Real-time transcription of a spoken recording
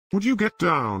Would you get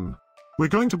down? We're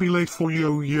going to be late for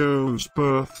Yo-Yo's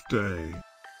birthday.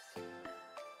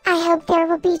 I hope there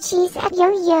will be cheese at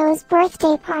Yo-Yo's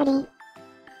birthday party.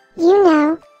 You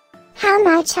know how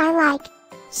much I like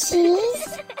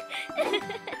cheese.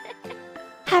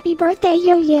 Happy birthday,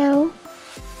 Yo-Yo!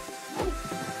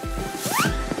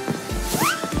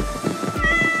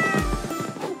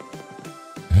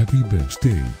 Happy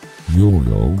birthday,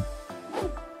 Yo-Yo.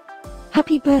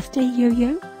 Happy birthday,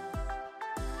 Yo-Yo!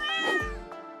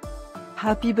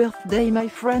 Happy birthday, my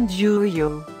friend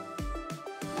Yoyo.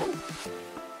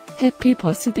 Happy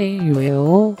birthday,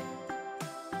 Yo-Yo!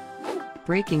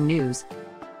 Breaking news.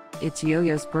 It's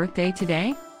Yoyo's birthday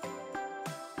today?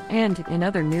 And in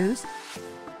other news,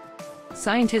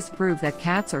 scientists prove that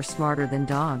cats are smarter than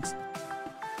dogs.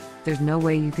 There's no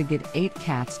way you could get 8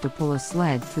 cats to pull a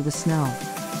sled through the snow.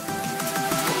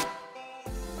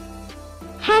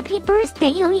 Happy birthday,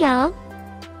 Yo-Yo!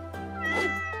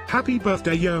 Happy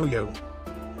birthday, Yo-Yo.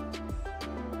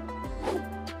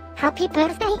 Happy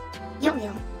birthday,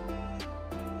 Yo-Yo!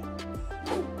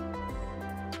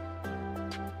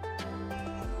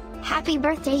 Happy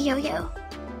birthday, Yo-Yo!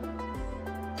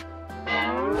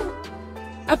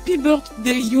 Happy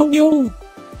birthday, Yo-Yo!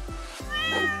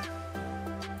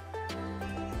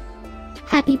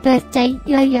 Happy birthday,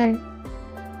 Yo-Yo!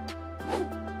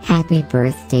 Happy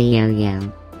birthday,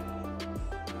 Yo-Yo.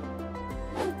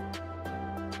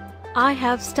 I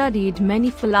have studied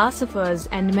many philosophers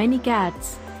and many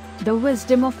cats. The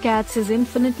wisdom of cats is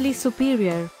infinitely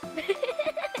superior.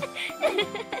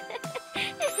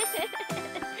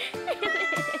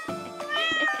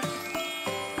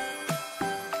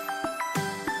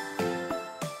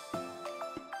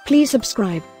 Please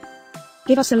subscribe,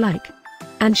 give us a like,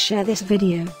 and share this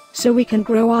video, so we can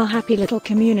grow our happy little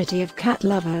community of cat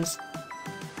lovers.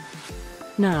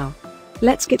 Now,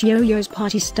 let's get Yo-Yo's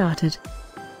party started.